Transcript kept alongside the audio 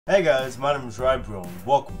Hey guys, my name is RYBRO and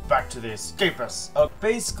welcome back to the Escapists.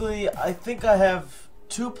 Basically, I think I have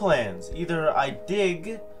two plans. Either I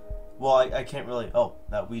dig, well I can't really, oh,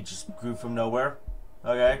 that weed just grew from nowhere.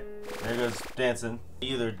 Okay, there goes dancing.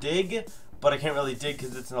 Either dig, but I can't really dig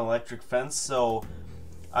because it's an electric fence, so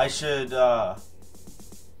I should try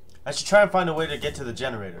and find a way to get to the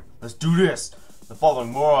generator. Let's do this! The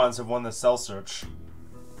following morons have won the cell search.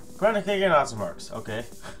 Granite cake and awesome marks, okay.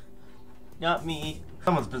 Not me.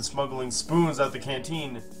 Someone's been smuggling spoons out the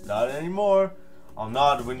canteen. Not anymore. I'll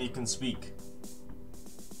nod when you can speak.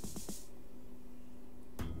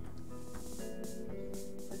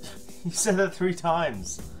 You said that 3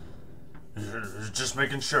 times. Just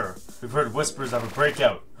making sure. We've heard whispers of a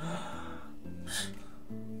breakout.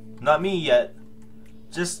 Not me yet.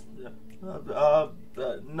 Just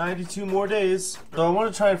 92 more days. So I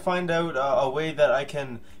want to try and find out a way that I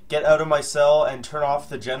can get out of my cell and turn off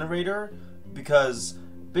the generator. Because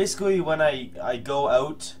basically when I go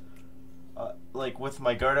out like with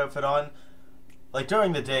my guard outfit on, like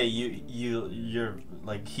during the day your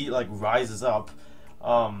like heat like rises up,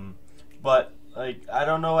 but like I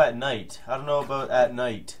don't know at night. I don't know about at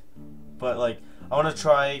night, but like I want to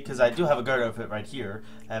try because I do have a guard outfit right here.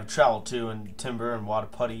 I have trowel too and timber and water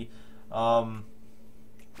putty.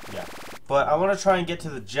 Yeah, but I want to try and get to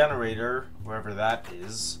the generator wherever that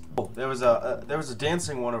is. Oh, there was a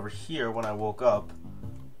dancing one over here when I woke up.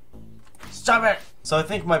 Stop it! So I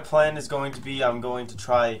think my plan is going to be I'm going to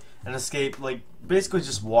try and escape, like basically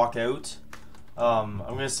just walk out. I'm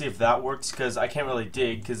gonna see if that works because I can't really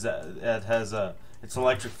dig because it has it's an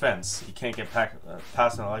electric fence. You can't get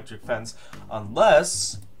past an electric fence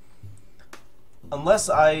unless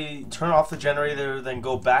I turn off the generator, then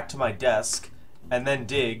go back to my desk and then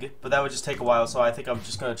dig, but that would just take a while, so I think I'm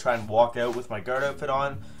just going to try and walk out with my guard outfit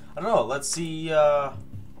on. I don't know, let's see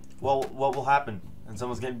well, what will happen. And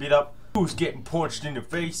someone's getting beat up. Who's getting punched in the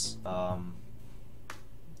face? File?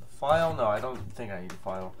 No, I don't think I need a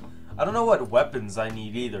file. I don't know what weapons I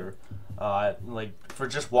need either. Like, for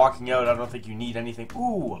just walking out, I don't think you need anything.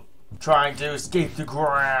 Ooh! Trying to escape the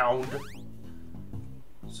ground!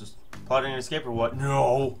 It's just plotting an escape or what?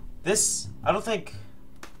 No! This, I don't think...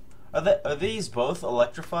 Are these both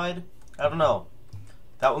electrified? I don't know.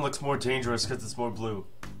 That one looks more dangerous because it's more blue.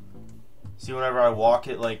 See, whenever I walk,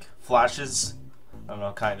 it like flashes. I don't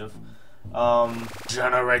know, kind of.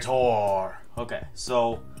 Generator. Okay,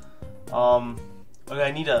 so, okay,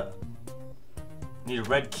 I need a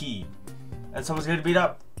red key, and someone's gonna beat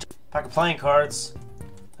up. Pack of playing cards.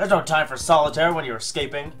 There's no time for solitaire when you're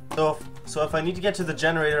escaping. So if I need to get to the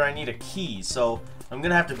generator, I need a key. So I'm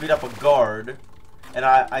gonna have to beat up a guard. And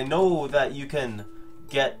I know that you can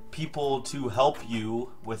get people to help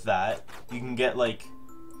you with that. You can get like...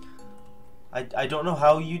 I don't know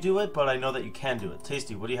how you do it, but I know that you can do it.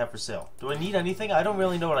 Tasty, what do you have for sale? Do I need anything? I don't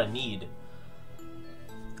really know what I need.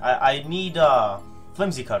 I need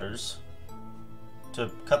flimsy cutters to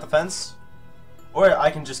cut the fence. Or I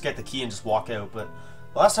can just get the key and just walk out. But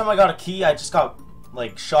the last time I got a key, I just got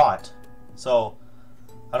like shot. So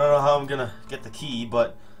I don't know how I'm gonna get the key,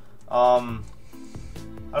 but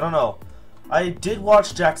I don't know. I did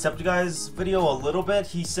watch Jacksepticeye's video a little bit.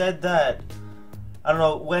 He said that, I don't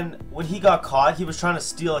know, when he got caught, he was trying to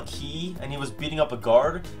steal a key and he was beating up a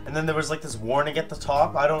guard, and then there was like this warning at the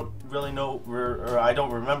top. I don't really know, or I don't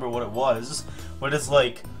remember what it was, but it's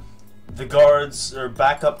like the guards or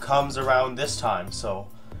backup comes around this time, so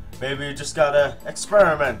maybe you just gotta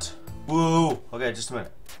experiment. Woo! Okay, just a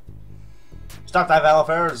minute. Stop that,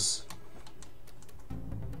 Valafairs!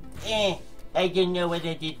 I didn't know what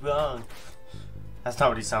I did wrong. That's not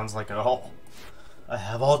what he sounds like at all. I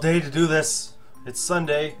have all day to do this. It's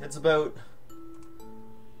Sunday. It's about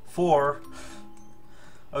 4.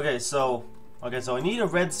 Okay, so I need a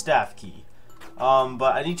red staff key.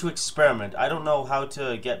 But I need to experiment. I don't know how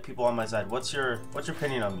to get people on my side. What's your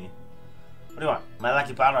opinion on me? What do you want? My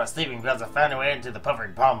lucky partner is sleeping because I found a way into the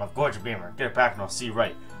puffering palm of Gorge Beamer. Get it back and I'll see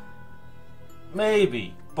right.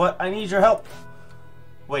 Maybe, but I need your help.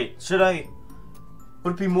 Wait, should I?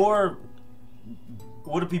 Would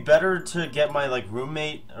it be better to get my like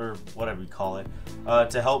roommate or whatever you call it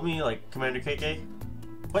to help me, like Commander KK?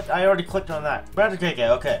 What? I already clicked on that. Commander KK,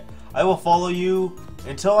 okay. I will follow you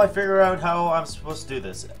until I figure out how I'm supposed to do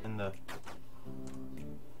this. In the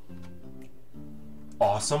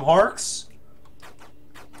awesome Harks?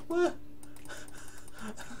 What?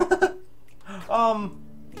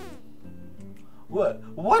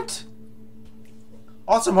 What?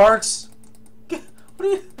 Awesome Harks? What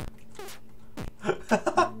are you?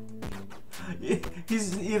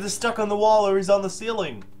 He's either stuck on the wall or he's on the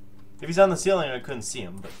ceiling. If he's on the ceiling, I couldn't see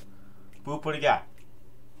him, but... Boop, what do you got?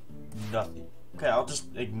 nothing. Okay, I'll just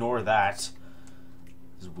ignore that.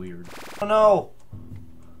 This is weird. Oh no!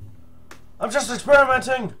 I'm just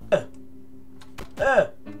experimenting! Okay.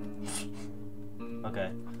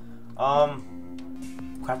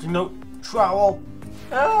 Crafting note, trowel.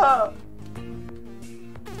 Ah!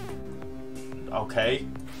 Okay.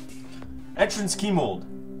 Entrance key mold.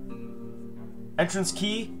 Entrance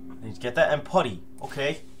key. I need to get that, and putty.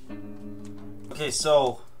 Okay. Okay,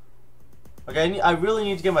 so. Okay, I really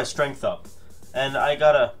need to get my strength up. And I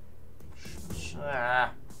gotta.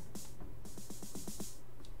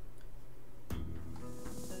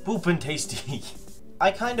 Boop and tasty.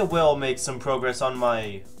 I kinda will make some progress on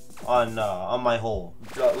my. On my hole.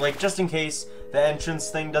 Like, just in case the entrance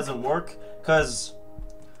thing doesn't work. Cause.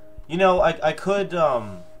 You know, I could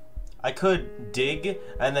dig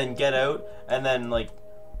and then get out and then like,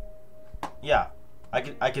 yeah, I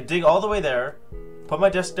could dig all the way there, put my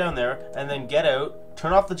desk down there, and then get out,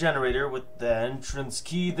 turn off the generator with the entrance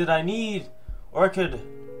key that I need, or I could,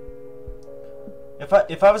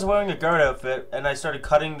 if I was wearing a guard outfit and I started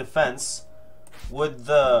cutting the fence, would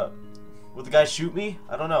the guy shoot me?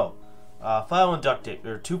 I don't know. File and duct tape,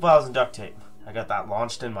 or 2 files and duct tape. I got that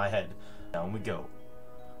launched in my head. Down we go.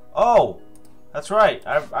 Oh, that's right.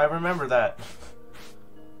 I remember that.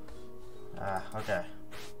 Okay.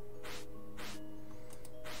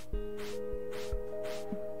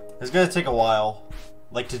 It's gonna take a while,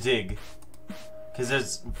 like, to dig,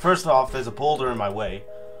 cause first off, there's a boulder in my way.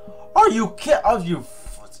 Are you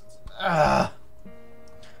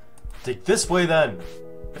dig this way then.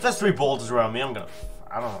 If there's 3 boulders around me, I don't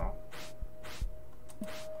know.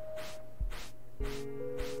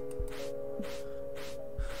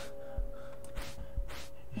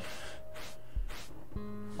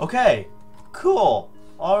 Okay, cool.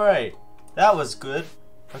 Alright, that was good.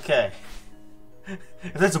 Okay.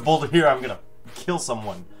 If there's a boulder here, I'm gonna kill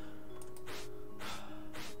someone.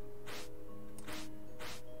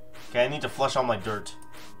 Okay, I need to flush all my dirt.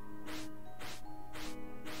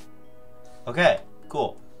 Okay,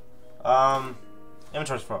 cool.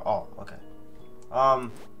 Inventory's for all. Okay. How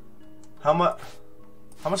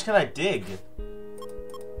much can I dig?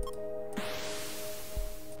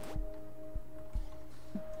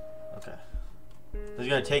 Okay. This is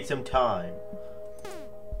gonna take some time.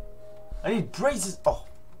 I need braces. Oh,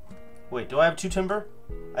 wait. Do I have 2 timber?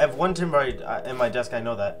 I have 1 timber in my desk. I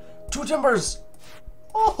know that. 2 timbers.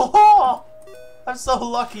 Oh, I'm so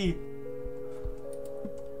lucky.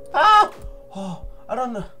 Ah! Oh, I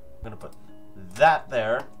don't know. I'm gonna put that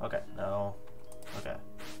there. Okay, no. Okay.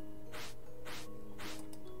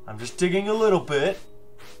 I'm just digging a little bit.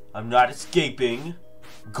 I'm not escaping.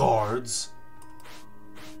 Guards.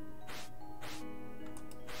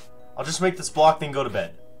 I'll just make this block thing go to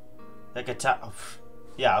bed. Like a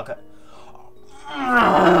yeah, okay.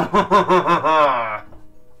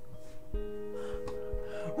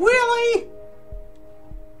 Really?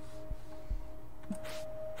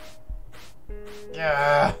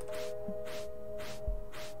 Yeah.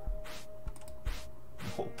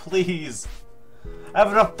 Oh, please. I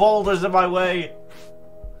have enough boulders in my way.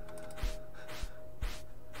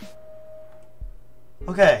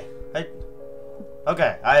 Okay.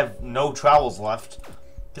 Okay, I have no trowels left.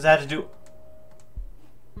 Because I had to do...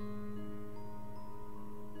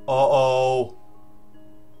 Uh-oh.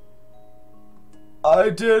 I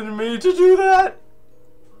didn't mean to do that.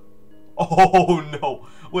 Oh, no.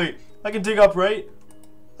 Wait, I can dig up, right?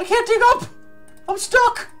 I can't dig up. I'm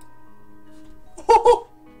stuck. Oh,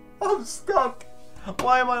 I'm stuck.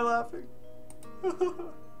 Why am I laughing?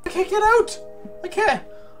 I can't get out. I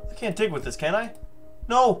can't dig with this, can I?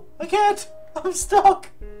 No, I can't. I'm stuck.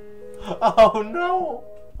 Oh, no.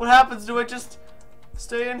 What happens? Do I just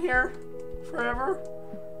stay in here forever?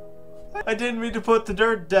 I didn't mean to put the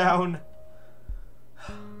dirt down.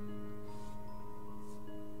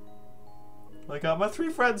 I got my 3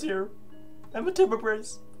 friends here. And my timber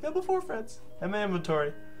brace. Got my 4 friends. And my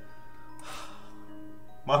inventory.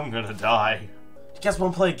 I'm gonna die. You guys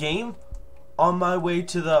wanna play a game? On my way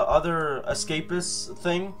to the other Escapists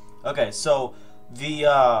thing? Okay, so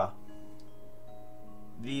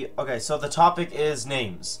so the topic is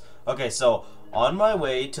names. Okay, so on my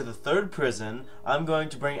way to the 3rd prison, I'm going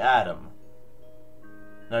to bring Adam.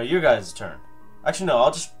 Now your guys' turn. Actually, no,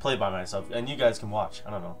 I'll just play by myself, and you guys can watch.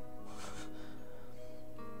 I don't know.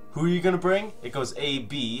 Who are you gonna bring? It goes A,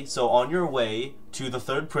 B. So on your way to the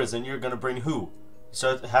 3rd prison, you're gonna bring who?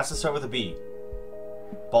 So it has to start with a B.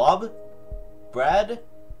 Bob? Brad?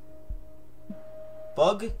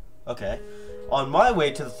 Bug? Okay. On my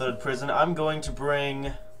way to the 3rd prison, I'm going to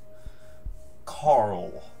bring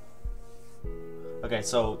Carl. Okay,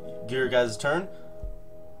 so your guys' turn.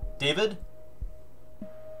 David?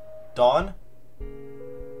 Dawn?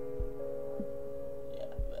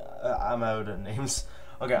 Yeah, I'm out of names.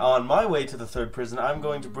 Okay, on my way to the third prison, I'm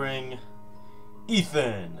going to bring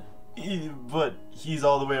Ethan. But he's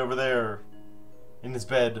all the way over there in his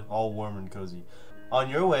bed, all warm and cozy. On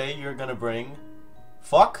your way, you're gonna bring...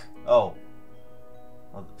 Fuck? Oh.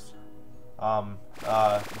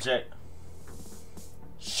 Jay.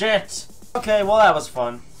 Shit! Okay, well that was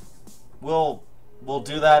fun. We'll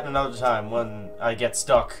do that another time when I get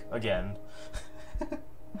stuck again.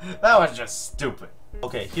 That was just stupid.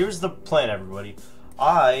 Okay, here's the plan, everybody.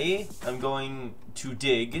 I am going to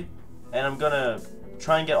dig, and I'm gonna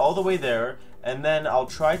try and get all the way there, and then I'll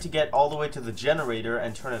try to get all the way to the generator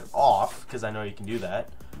and turn it off, because I know you can do that.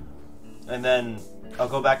 And then I'll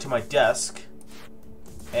go back to my desk,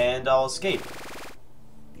 and I'll escape.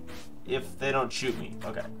 If they don't shoot me.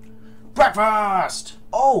 Okay. Breakfast!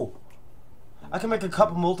 Oh! I can make a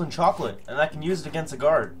cup of molten chocolate, and I can use it against a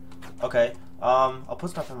guard. Okay, I'll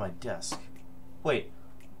put stuff on my desk. Wait,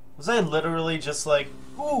 was I literally just like,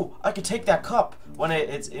 ooh, I could take that cup when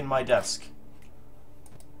it's in my desk?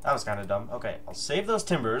 That was kind of dumb. Okay, I'll save those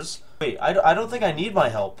timbers. Wait, I don't think I need my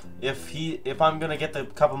help. If I'm gonna get the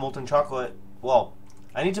cup of molten chocolate, well,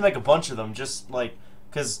 I need to make a bunch of them, just like,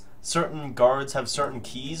 because certain guards have certain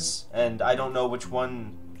keys, and I don't know which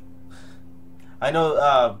one. I know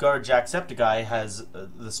guard Jacksepticeye has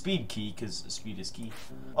the speed key, because speed is key.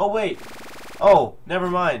 Oh wait, oh, never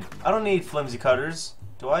mind. I don't need flimsy cutters,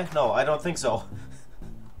 do I? No, I don't think so.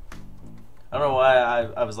 I don't know why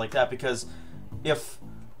I was like that, because if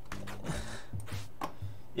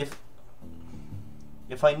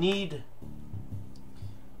I need,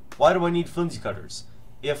 why do I need flimsy cutters?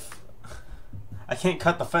 If I can't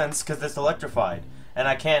cut the fence because it's electrified, and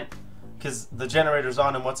I can't, because the generator's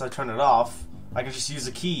on, and once I turn it off, I can just use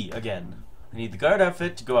a key again. I need the guard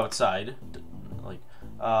outfit to go outside. Like,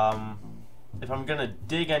 if I'm gonna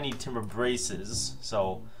dig, I need timber braces.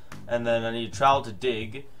 So, and then I need a trowel to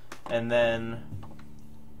dig, and then,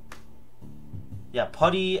 yeah,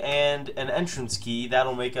 putty and an entrance key.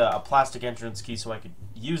 That'll make a plastic entrance key, so I could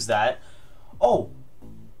use that. Oh,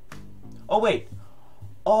 wait.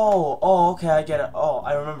 Oh, okay, I get it. Oh,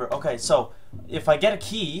 I remember. Okay, so if I get a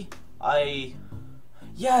key,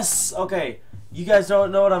 yes, okay. You guys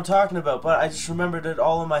don't know what I'm talking about, but I just remembered it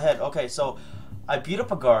all in my head. Okay, so I beat up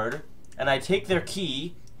a guard, and I take their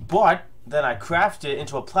key, but then I craft it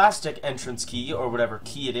into a plastic entrance key, or whatever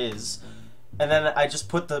key it is, and then I just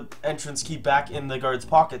put the entrance key back in the guard's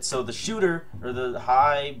pocket, so the shooter, or the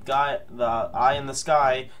eye in the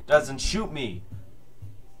sky, doesn't shoot me.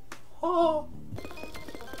 Oh.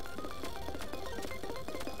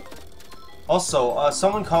 Also,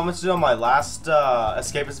 someone commented on my last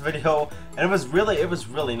Escapist video, and it was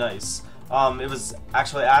really nice. It was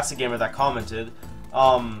actually AciGamer that commented.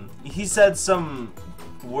 He said some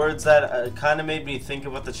words that kind of made me think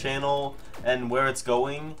about the channel and where it's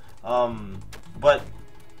going. But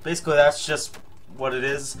basically, that's just what it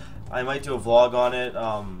is. I might do a vlog on it,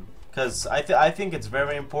 because I think it's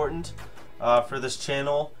very important for this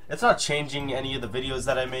channel. It's not changing any of the videos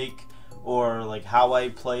that I make or like how I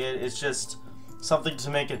play it. It's just something to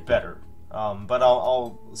make it better. But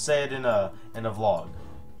I'll say it in a vlog.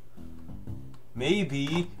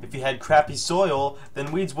 Maybe if you had crappy soil,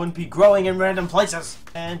 then weeds wouldn't be growing in random places.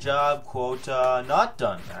 And job quota not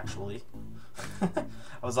done, actually.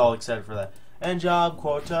 I was all excited for that. And job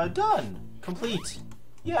quota done. Complete.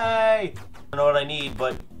 Yay! I don't know what I need,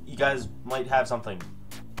 but you guys might have something.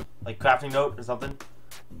 Like crafting note or something.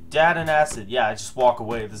 Dad and acid. Yeah, I just walk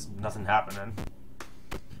away. There's nothing happening.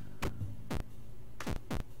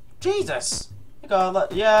 Jesus!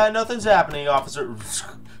 Yeah, nothing's happening, officer.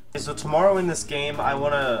 So tomorrow in this game,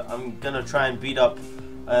 I'm gonna try and beat up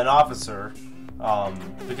an officer,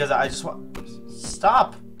 because I just want.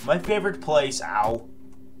 Stop! My favorite place. Ow!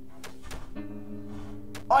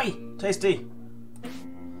 Oi! Tasty.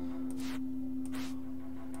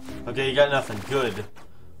 Okay, you got nothing. Good.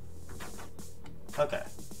 Okay.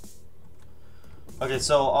 Okay,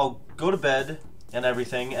 so I'll go to bed and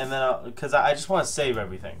everything, and then because I just want to save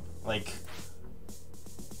everything. Like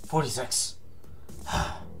 46.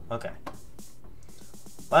 Okay.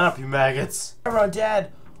 Line up, you maggots. Everyone,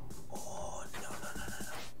 Dad. Oh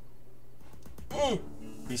no.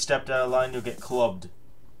 If you stepped out of line, you'll get clubbed.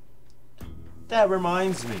 That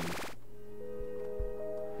reminds me.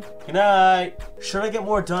 Good night. Should I get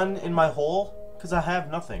more done in my hole? Because I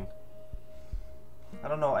have nothing. I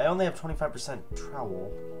don't know. I only have 25%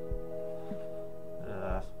 trowel.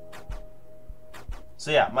 So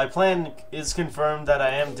yeah, my plan is confirmed that I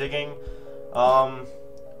am digging.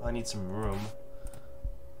 I need some room.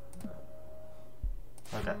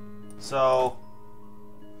 So...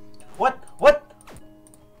 What? What?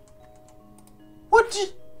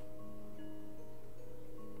 What?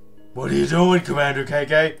 What are you doing, Commander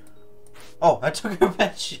KK? Oh, I took your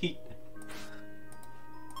bed sheet.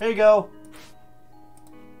 Here you go.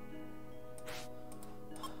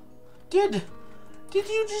 Did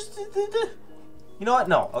you just... You know what?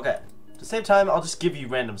 No, okay. At the same time, I'll just give you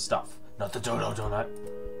random stuff. Not the dodo donut.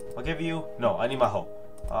 I'll give you... No, I need my hoe.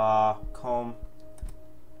 Comb.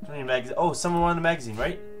 I need a magazine. Oh, someone wanted a magazine,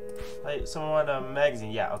 right? Someone wanted a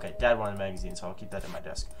magazine. Yeah, okay. Dad wanted a magazine, so I'll keep that in my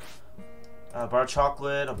desk. Bar of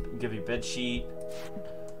chocolate. I'll give you a bed sheet.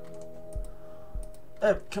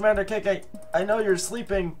 Commander KK, I know you're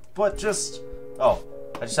sleeping, but just... Oh,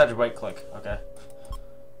 I just had to right click. Okay.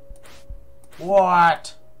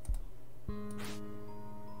 What?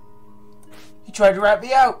 He tried to rat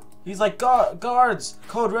me out. He's like, guards,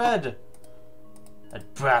 code red.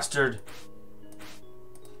 That bastard.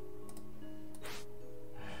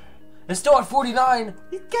 It's still at 49.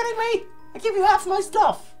 You kidding me? I give you half my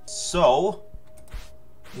stuff. So,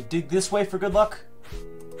 you dig this way for good luck?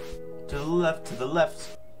 To the left, to the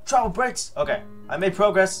left. Travel breaks. Okay, I made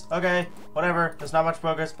progress. Okay, whatever. There's not much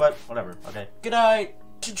progress, but whatever. Okay, good night.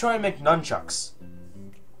 Should try and make nunchucks.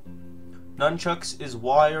 Nunchucks is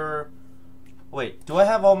wire. Wait, do I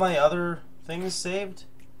have all my other things saved?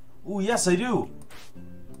 Ooh, yes, I do.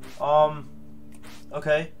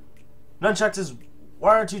 Okay. Nunchucks is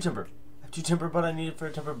wire and 2 timber. I have 2 timber, but I need it for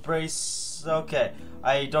a timber brace. Okay.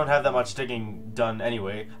 I don't have that much digging done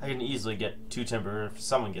anyway. I can easily get 2 timber if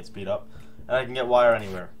someone gets beat up. And I can get wire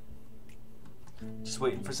anywhere. Just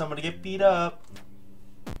waiting for someone to get beat up.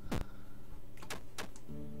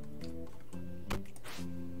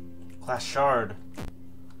 Glass shard.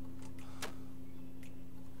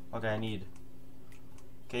 Okay, I need...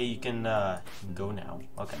 Okay, you can go now.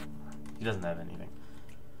 Okay. He doesn't have anything.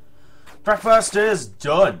 Breakfast is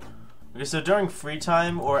done! Okay, so during free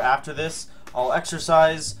time or after this, I'll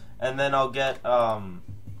exercise and then I'll get my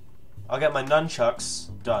nunchucks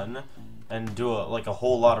done and do like a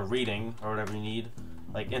whole lot of reading or whatever you need,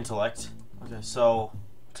 like intellect. Okay, so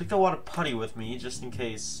take the water putty with me just in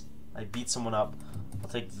case I beat someone up. I'll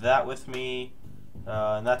take that with me,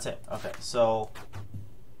 and that's it. Okay, so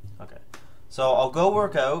I'll go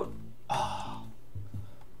work out a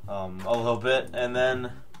little bit, and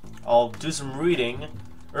then I'll do some reading.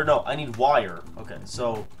 Or no, I need wire. Okay,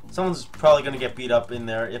 so someone's probably gonna get beat up in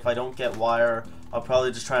there. If I don't get wire, I'll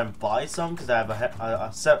probably just try and buy some because I have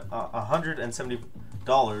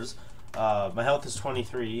 $170. My health is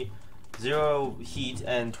 23, 0 heat,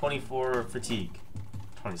 and 24 fatigue.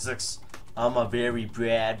 26. I'm a very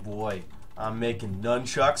bad boy. I'm making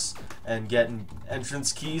nunchucks and getting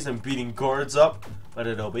entrance keys and beating guards up, but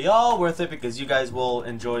it'll be all worth it because you guys will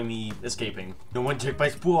enjoy me escaping. No one take my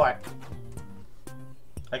spot.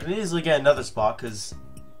 I can easily get another spot because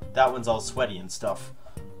that one's all sweaty and stuff.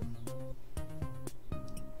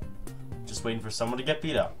 Just waiting for someone to get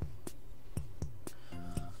beat up.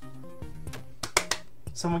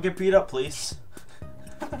 Someone get beat up, please.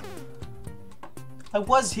 I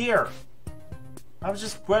was here. I was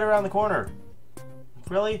just right around the corner.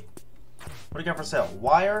 Really? What do you got for sale?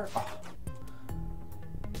 Wire? Oh.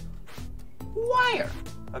 Wire!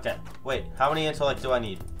 Okay, wait. How many intellect do I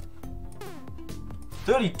need?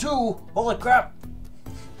 32? Holy crap!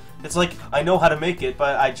 It's like, I know how to make it,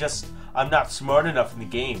 but I'm not smart enough in the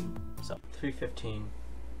game. So 3:15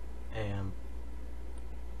 a.m.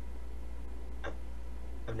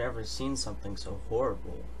 I've never seen something so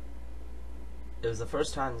horrible. It was the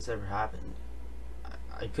first time this ever happened.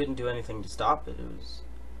 I couldn't do anything to stop it. It was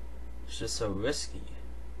just so risky.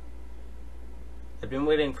 I'd been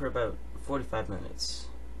waiting for about 45 minutes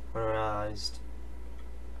when I realized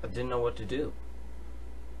I didn't know what to do.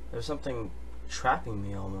 There was something trapping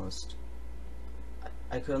me almost.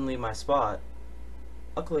 I couldn't leave my spot.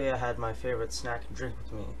 Luckily I had my favorite snack and drink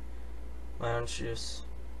with me. My orange juice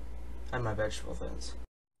and my vegetable thins.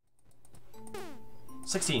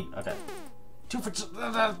 16, okay. 2 for...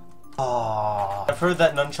 Oh. I've heard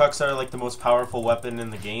that nunchucks are like the most powerful weapon in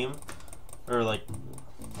the game. Or like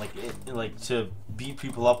to beat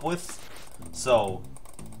people up with. So,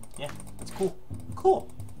 yeah, that's cool. Cool.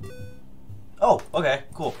 Oh, okay,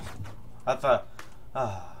 cool. I thought,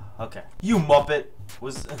 okay. You Muppet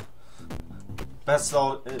was best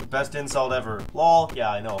insult ever. Lol.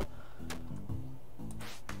 Yeah, I know.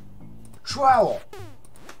 Trowel.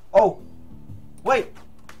 Oh, wait.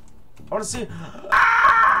 I want to see.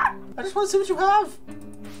 Ah! I just want to see what you have.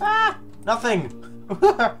 Ah, nothing.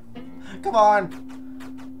 Come on.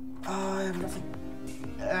 I have nothing.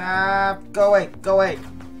 Go away. Go away.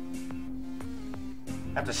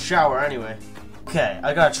 I have to shower anyway. Okay,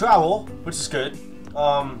 I got a trowel, which is good.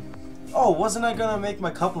 Oh, wasn't I gonna make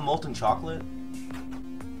my cup of molten chocolate?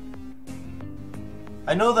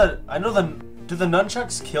 I know that, do the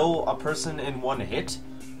nunchucks kill a person in one hit?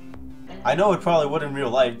 I know it probably would in real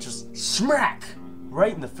life, just smack!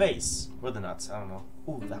 Right in the face. Or the nuts, I don't know.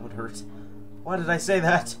 Ooh, that would hurt. Why did I say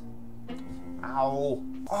that? Ow.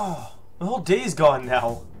 Oh, the whole day's gone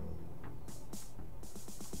now.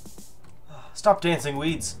 Stop dancing,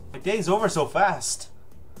 weeds. My day's over so fast.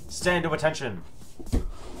 Stand to attention.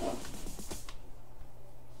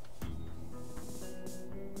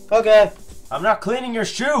 Okay. I'm not cleaning your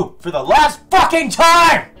shoe for the last fucking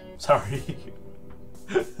time! Sorry.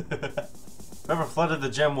 Whoever flooded the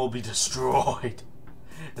gym will be destroyed.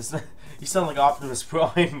 It's not, you sound like Optimus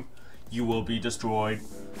Prime. You will be destroyed.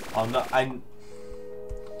 I know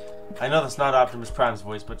that's not Optimus Prime's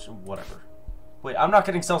voice, but whatever. Wait, I'm not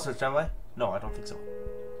getting cell searched, am I? No, I don't think so.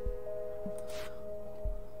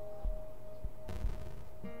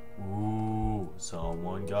 Ooh,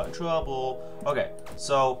 someone got in trouble. Okay,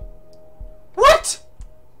 so... What?!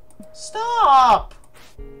 Stop!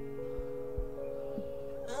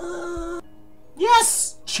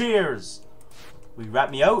 Yes! Cheers! Will you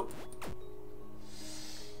rat me out?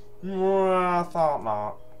 I thought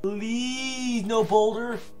not. Please, no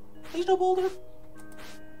boulder. Please, no boulder.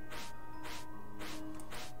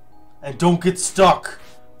 And don't get stuck.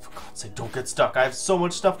 For God's sake, don't get stuck. I have so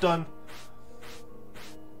much stuff done.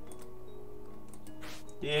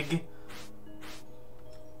 Dig.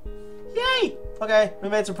 Yay! Okay, we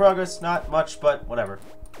made some progress. Not much, but whatever.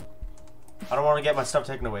 I don't want to get my stuff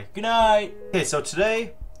taken away. Good night! Okay, so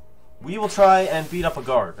today, we will try and beat up a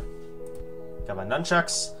guard. Got my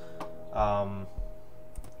nunchucks. Got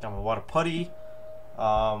my water putty.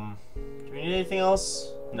 Do we need anything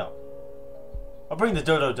else? No. I'll bring the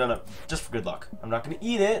dodo donut just for good luck. I'm not gonna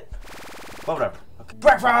eat it, but whatever. Okay.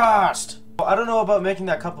 Breakfast! Well, I don't know about making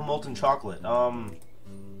that cup of molten chocolate.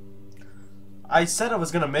 I said I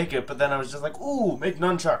was gonna make it, but then I was just like, ooh, make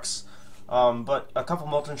nunchucks. But a cup of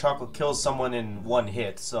molten chocolate kills someone in one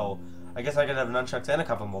hit, so I guess I could have nunchucks and a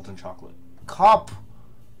cup of molten chocolate. Cup!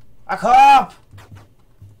 A cup!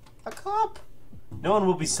 A cup! No one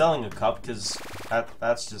will be selling a cup, because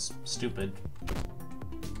that's just stupid.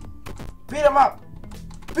 Beat him up!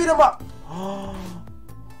 Beat him up!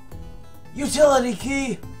 Utility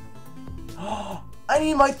key! I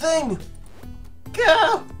need my thing!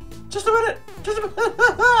 Gah! Just a minute! Just a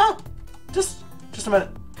minute! Just a minute.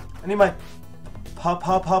 I need my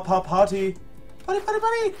potty. Potty.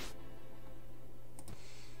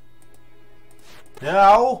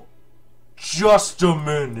 Now, just a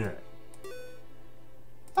minute.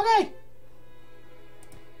 Okay.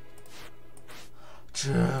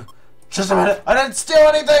 Just a minute. I didn't steal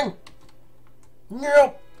anything.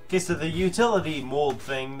 Nope. Okay, so the utility mold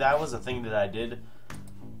thing, that was a thing that I did.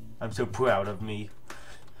 I'm so proud of me.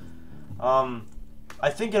 I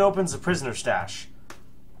think it opens the prisoner stash.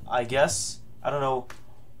 I guess. I don't know.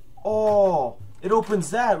 Oh, it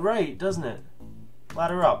opens that, right, doesn't it?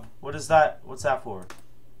 Ladder up. What is that? What's that for?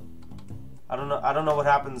 I don't know. I don't know what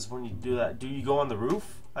happens when you do that. Do you go on the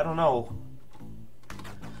roof? I don't know.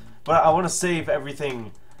 But I want to save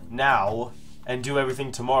everything now and do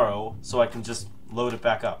everything tomorrow so I can just load it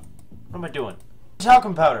back up. What am I doing?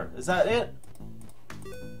 Talcum powder. Is that it?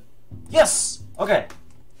 Yes! Okay.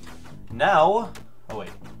 Now... Oh,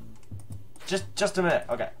 wait. Just a minute.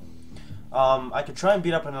 Okay. I could try and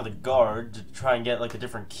beat up another guard to try and get, like, a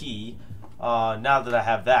different key. Now that I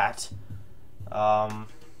have that. Do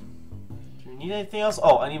you need anything else?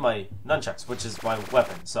 Oh, I need my nunchucks, which is my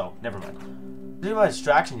weapon, so never mind. I need my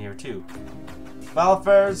distraction here, too. Battle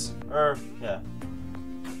affairs, yeah.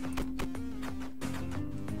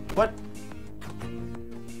 What?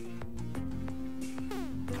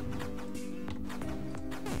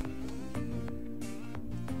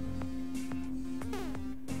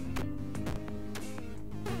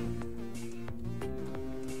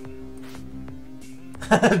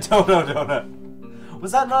 Donut.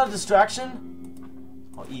 Was that not a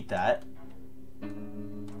distraction? I'll eat that.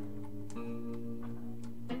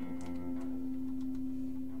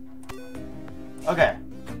 Okay.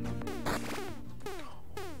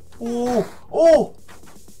 Oh! Oh!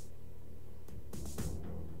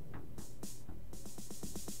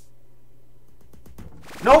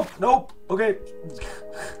 Nope. Okay.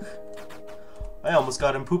 I almost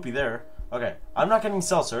got him poopy there. Okay, I'm not getting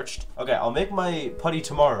cell searched. Okay, I'll make my putty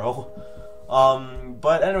tomorrow.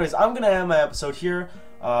 But anyways, I'm gonna end my episode here.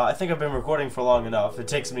 I think I've been recording for long enough. It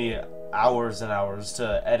takes me hours and hours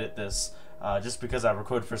to edit this, just because I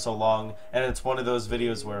record for so long. And it's one of those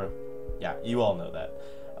videos where Yeah, you all know that.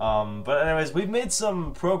 But anyways, we've made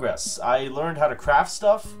some progress. I learned how to craft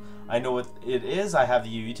stuff. I know what it is. I have the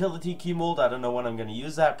utility key mold. I don't know when I'm going to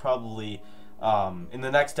use that. Probably in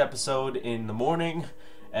the next episode in the morning,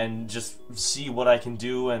 and just see what I can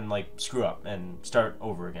do and like screw up and start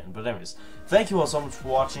over again. But anyways, thank you all so much for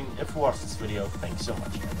watching. If you watched this video, thanks so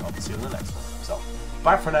much, and I'll see you in the next one. So,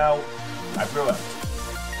 bye for now. RYBRO out.